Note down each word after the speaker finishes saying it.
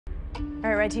All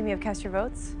right, red team, you have cast your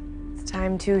votes. It's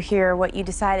time to hear what you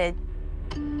decided.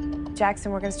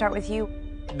 Jackson, we're gonna start with you.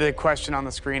 The question on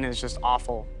the screen is just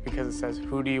awful because it says,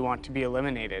 who do you want to be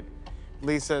eliminated?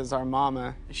 Lisa is our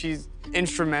mama. She's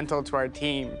instrumental to our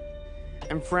team.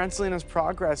 And Francelina's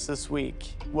progress this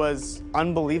week was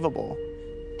unbelievable.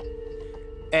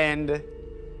 And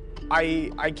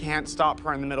I can't stop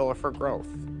her in the middle of her growth.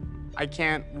 I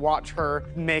can't watch her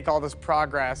make all this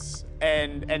progress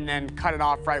and then cut it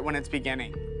off right when it's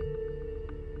beginning.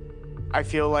 I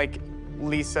feel like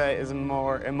Lisa is a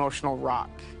more emotional rock.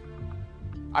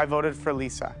 I voted for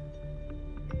Lisa.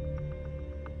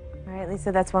 All right,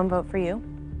 Lisa, that's one vote for you.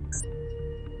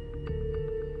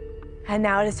 And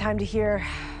now it is time to hear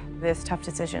this tough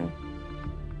decision.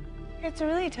 It's a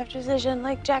really tough decision.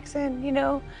 Like Jackson, you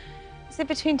know, is it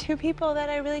between two people that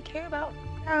I really care about?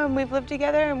 We've lived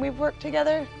together and we've worked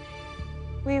together.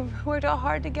 We've worked all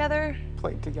hard together.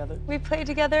 Played together. We've played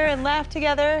together and laughed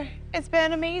together. It's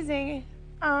been amazing.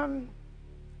 I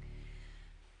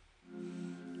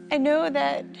know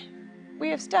that we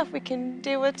have stuff we can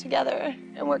deal with together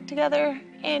and work together.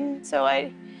 And so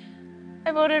I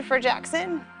voted for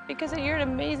Jackson because you're an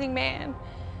amazing man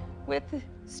with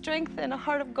strength and a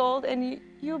heart of gold, and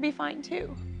you'll be fine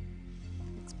too.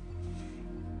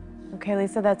 Okay,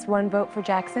 Lisa, that's one vote for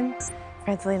Jackson.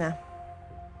 Francelina.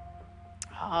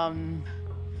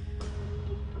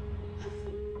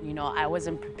 You know, I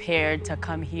wasn't prepared to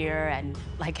come here and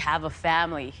like have a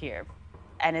family here.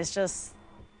 And it's just,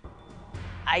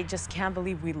 I just can't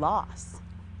believe we lost.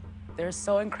 They're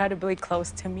so incredibly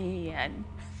close to me, and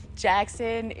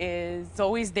Jackson is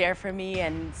always there for me,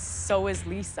 and so is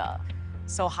Lisa.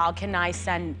 So how can I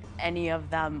send any of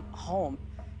them home?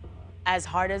 As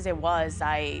hard as it was,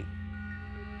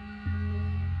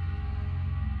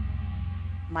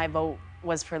 my vote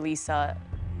was for Lisa.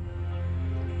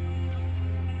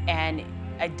 And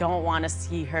I don't want to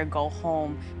see her go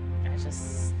home.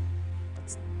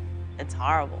 It's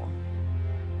horrible.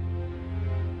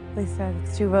 Lisa,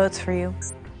 it's 2 votes for you.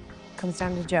 Comes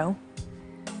down to Joe.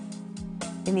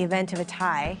 In the event of a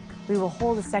tie, we will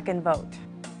hold a second vote,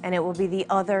 and it will be the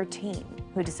other team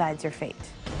who decides your fate.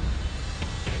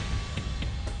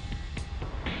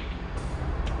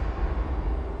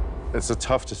 It's a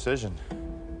tough decision.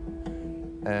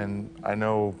 And I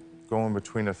know going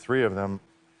between the 3 of them,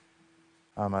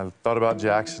 I thought about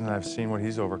Jackson, and I've seen what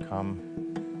he's overcome.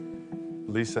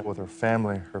 Lisa, with her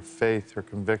family, her faith, her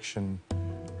conviction,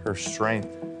 her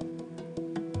strength.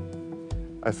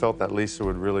 I felt that Lisa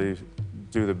would really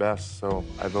do the best, so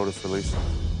I voted for Lisa.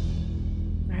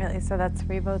 All right, Lisa, that's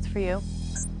 3 votes for you.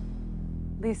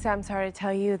 Lisa, I'm sorry to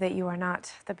tell you that you are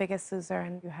not the biggest loser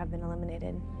and you have been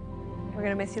eliminated. We're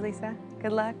gonna miss you, Lisa.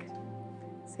 Good luck.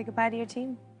 Say goodbye to your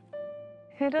team.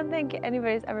 I don't think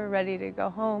anybody's ever ready to go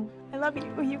home. I love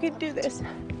you. You can do this.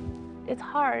 It's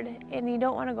hard, and you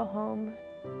don't want to go home.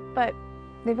 But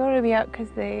they voted me out because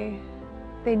they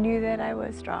knew that I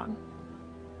was strong.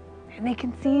 And they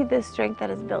can see the strength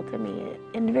that is built in me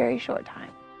in a very short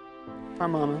time. Our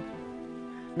mama.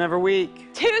 Never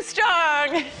weak. Too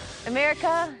strong!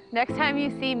 America, next time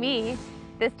you see me,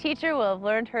 this teacher will have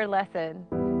learned her lesson,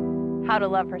 how to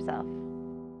love herself.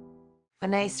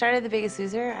 When I started The Biggest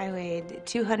Loser, I weighed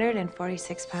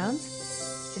 246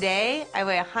 pounds. Today, I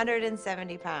weigh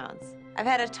 170 pounds. I've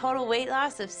had a total weight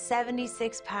loss of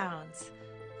 76 pounds.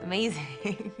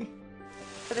 Amazing.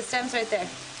 Put the stems right there.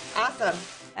 Awesome.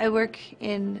 I work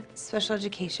in special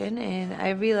education, and I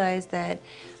realized that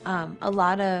a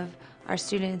lot of our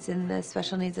students and the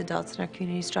special needs adults in our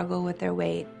community struggle with their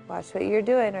weight. Watch what you're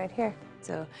doing right here.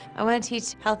 So I want to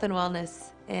teach health and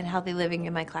wellness and healthy living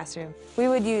in my classroom. We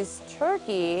would use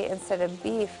turkey instead of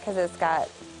beef because it's got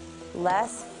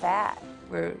less fat.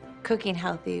 We're cooking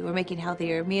healthy, we're making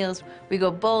healthier meals, we go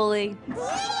bowling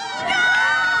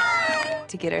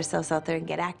to get ourselves out there and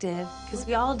get active, because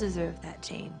we all deserve that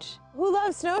change. Who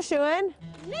loves snowshoeing?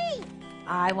 Me!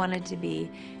 I wanted to be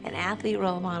an athlete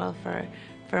role model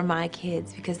for my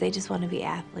kids because they just want to be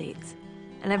athletes.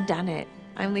 And I've done it.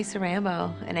 I'm Lisa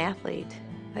Rambo, an athlete.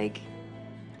 Like,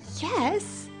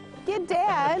 yes. Get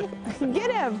Dad.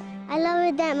 Get him. I love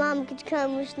it that Mom could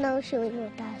come snowshoeing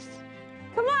with us.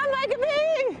 Come on, Micah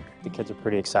B! The kids are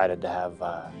pretty excited to have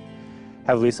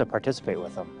Lisa participate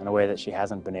with them in a way that she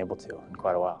hasn't been able to in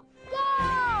quite a while.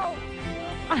 Go!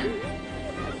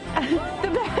 The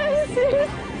best!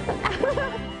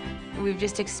 We've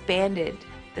just expanded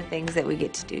the things that we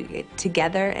get to do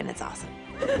together, and it's awesome.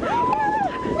 We win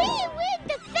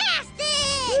the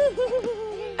fastest!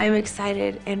 I'm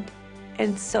excited and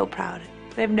so proud.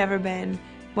 I've never been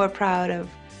more proud of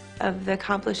the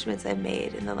accomplishments I've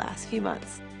made in the last few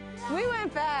months. We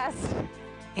went fast.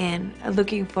 And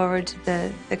looking forward to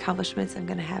the accomplishments I'm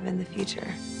going to have in the future.